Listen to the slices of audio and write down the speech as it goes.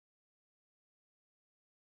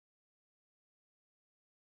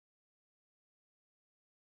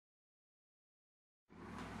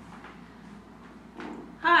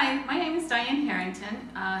Hi, my name is Diane Harrington,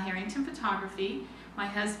 Harrington Photography. My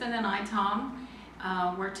husband and I, Tom,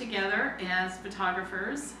 work together as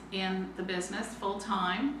photographers in the business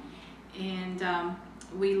full-time, and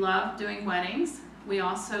we love doing weddings. We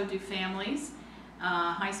also do families,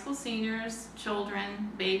 high school seniors,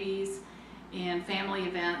 children, babies, and family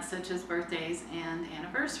events such as birthdays and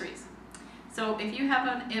anniversaries. So if you have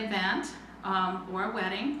an event or a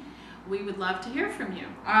wedding, we would love to hear from you.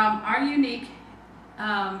 Our unique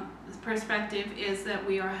perspective is that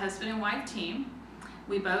we are a husband and wife team.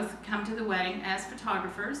 We both come to the wedding as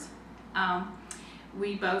photographers.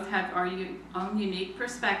 We both have our own unique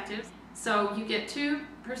perspectives. So you get two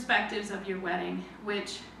perspectives of your wedding,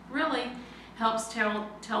 which really helps tell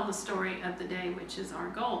the story of the day, which is our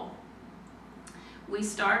goal. We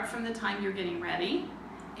start from the time you're getting ready,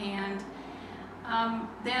 and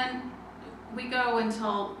then we go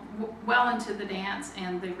until well into the dance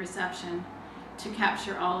and the reception to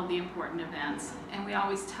capture all of the important events. And we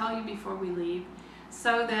always tell you before we leave,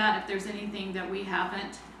 so that if there's anything that we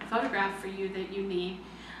haven't photographed for you that you need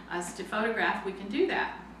us to photograph, we can do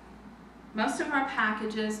that. Most of our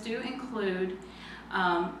packages do include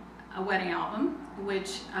a wedding album,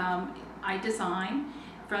 which I design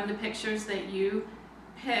from the pictures that you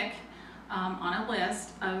pick on a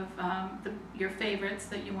list of your favorites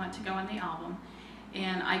that you want to go in the album.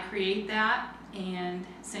 And I create that and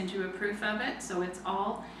send you a proof of it, so it's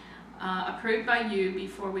all approved by you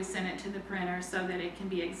before we send it to the printer, so that it can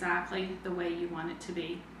be exactly the way you want it to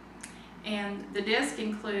be. And the disc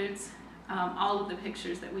includes all of the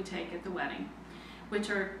pictures that we take at the wedding, which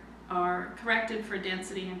are corrected for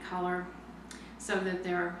density and color so that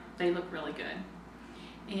they look really good.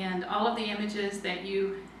 And all of the images that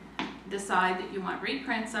you decide that you want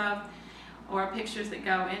reprints of, or pictures that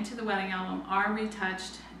go into the wedding album, are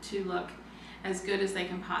retouched to look as good as they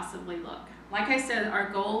can possibly look. Like I said,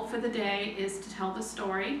 our goal for the day is to tell the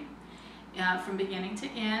story from beginning to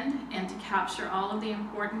end, and to capture all of the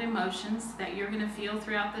important emotions that you're going to feel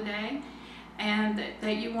throughout the day, and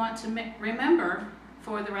that you want to remember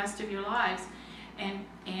for the rest of your lives, and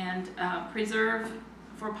preserve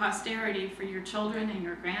for posterity, for your children and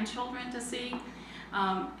your grandchildren to see,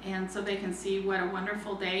 and so they can see what a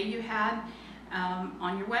wonderful day you had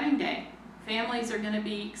on your wedding day. Families are going to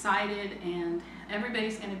be excited, and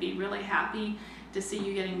everybody's going to be really happy to see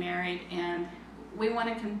you getting married, and we want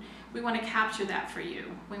to capture that for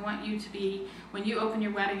you. We want you to be, when you open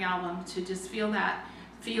your wedding album, to just feel that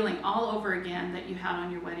feeling all over again that you had on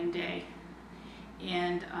your wedding day,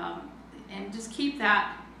 and just keep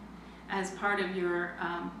that as part of your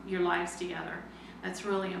lives together. That's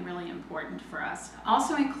really important for us.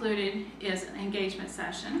 Also included is an engagement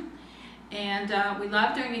session. And we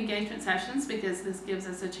love doing engagement sessions because this gives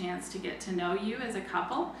us a chance to get to know you as a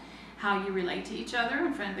couple, how you relate to each other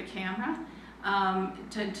in front of the camera,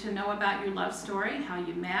 to know about your love story, how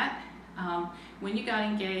you met, when you got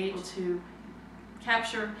engaged, to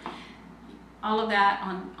capture all of that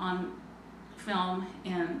on film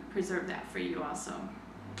and preserve that for you also.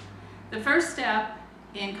 The first step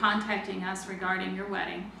in contacting us regarding your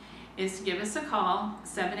wedding is to give us a call.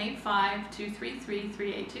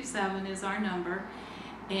 785-233-3827 is our number.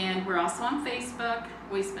 And we're also on Facebook.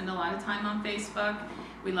 We spend a lot of time on Facebook.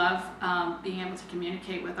 We love being able to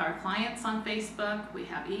communicate with our clients on Facebook. We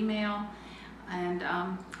have email, and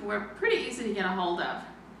we're pretty easy to get a hold of.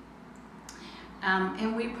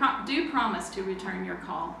 And we do promise to return your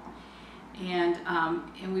call. And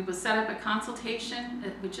we will set up a consultation,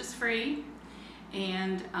 which is free.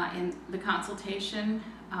 And in the consultation,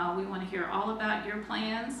 we want to hear all about your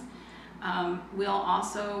plans. We'll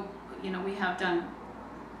also, we have done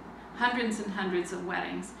hundreds and hundreds of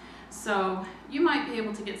weddings, so you might be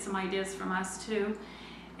able to get some ideas from us too,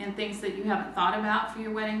 and things that you haven't thought about for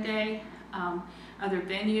your wedding day, other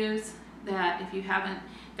venues that if you haven't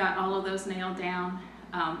got all of those nailed down,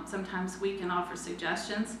 sometimes we can offer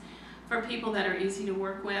suggestions for people that are easy to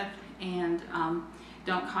work with and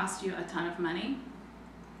don't cost you a ton of money.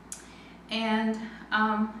 And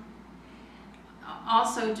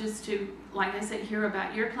also just to, like I said, hear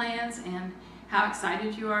about your plans and how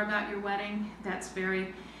excited you are about your wedding. That's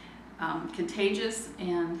very contagious,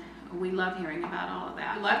 and we love hearing about all of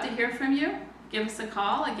that. We'd love to hear from you. Give us a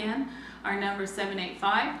call. Again, our number is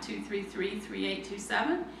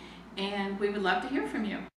 785-233-3827, and we would love to hear from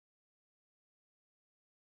you.